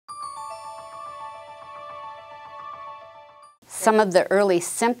Some of the early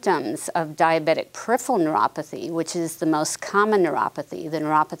symptoms of diabetic peripheral neuropathy, which is the most common neuropathy, the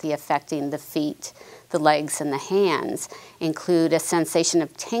neuropathy affecting the feet, the legs, and the hands, include a sensation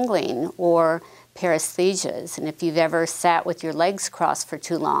of tingling or paresthesias. And if you've ever sat with your legs crossed for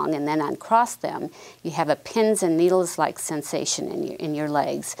too long and then uncrossed them, you have a pins and needles-like sensation in your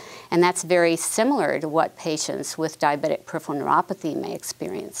legs. And that's very similar to what patients with diabetic peripheral neuropathy may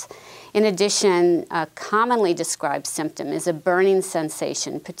experience. In addition, a commonly described symptom is a burning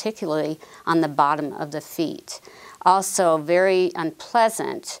sensation, particularly on the bottom of the feet. Also, very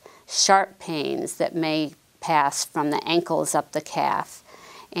unpleasant, sharp pains that may pass from the ankles up the calf,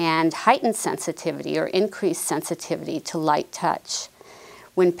 and heightened sensitivity or increased sensitivity to light touch.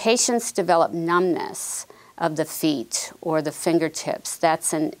 When patients develop numbness of the feet or the fingertips,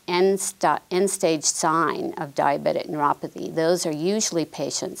 that's an end-stage sign of diabetic neuropathy. Those are usually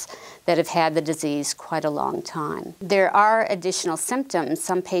patients that have had the disease quite a long time. There are additional symptoms.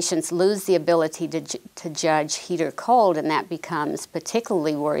 Some patients lose the ability to judge heat or cold, and that becomes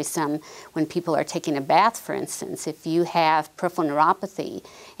particularly worrisome when people are taking a bath, for instance. If you have peripheral neuropathy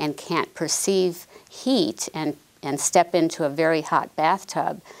and can't perceive heat and step into a very hot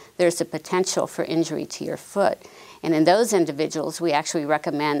bathtub, there's a potential for injury to your foot. And in those individuals, we actually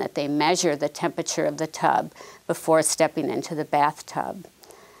recommend that they measure the temperature of the tub before stepping into the bathtub.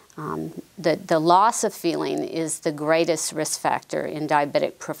 The loss of feeling is the greatest risk factor in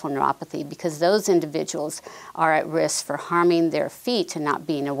diabetic peripheral neuropathy because those individuals are at risk for harming their feet and not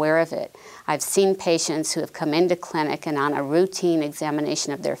being aware of it. I've seen patients who have come into clinic and on a routine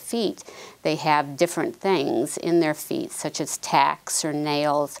examination of their feet, they have different things in their feet, such as tacks or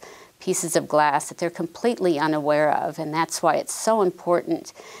nails, pieces of glass that they're completely unaware of. And that's why it's so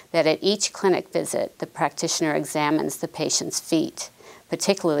important that at each clinic visit, the practitioner examines the patient's feet,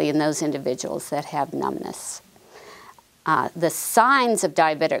 particularly in those individuals that have numbness. The signs of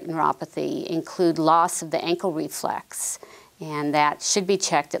diabetic neuropathy include loss of the ankle reflex, and that should be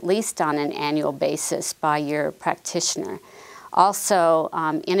checked at least on an annual basis by your practitioner. Also,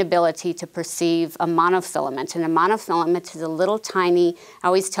 inability to perceive a monofilament. And a monofilament is a little tiny, I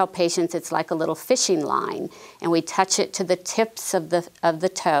always tell patients it's like a little fishing line, and we touch it to the tips of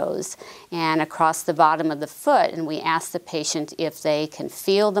the toes and across the bottom of the foot, and we ask the patient if they can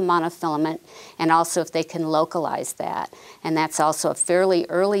feel the monofilament and also if they can localize that. And that's also a fairly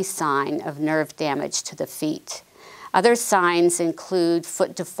early sign of nerve damage to the feet. Other signs include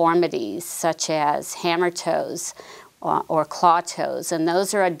foot deformities such as hammer toes, or claw toes, and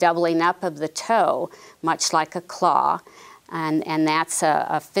those are a doubling up of the toe, much like a claw, and that's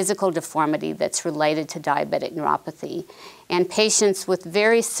a physical deformity that's related to diabetic neuropathy. And patients with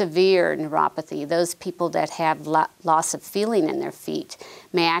very severe neuropathy, those people that have loss of feeling in their feet,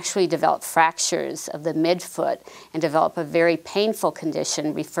 may actually develop fractures of the midfoot and develop a very painful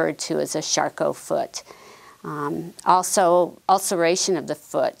condition referred to as a Charcot foot. Also, ulceration of the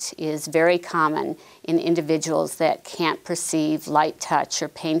foot is very common in individuals that can't perceive light touch or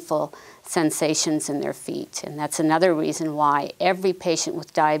painful sensations in their feet. And that's another reason why every patient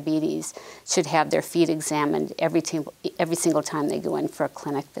with diabetes should have their feet examined every single time they go in for a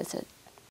clinic visit.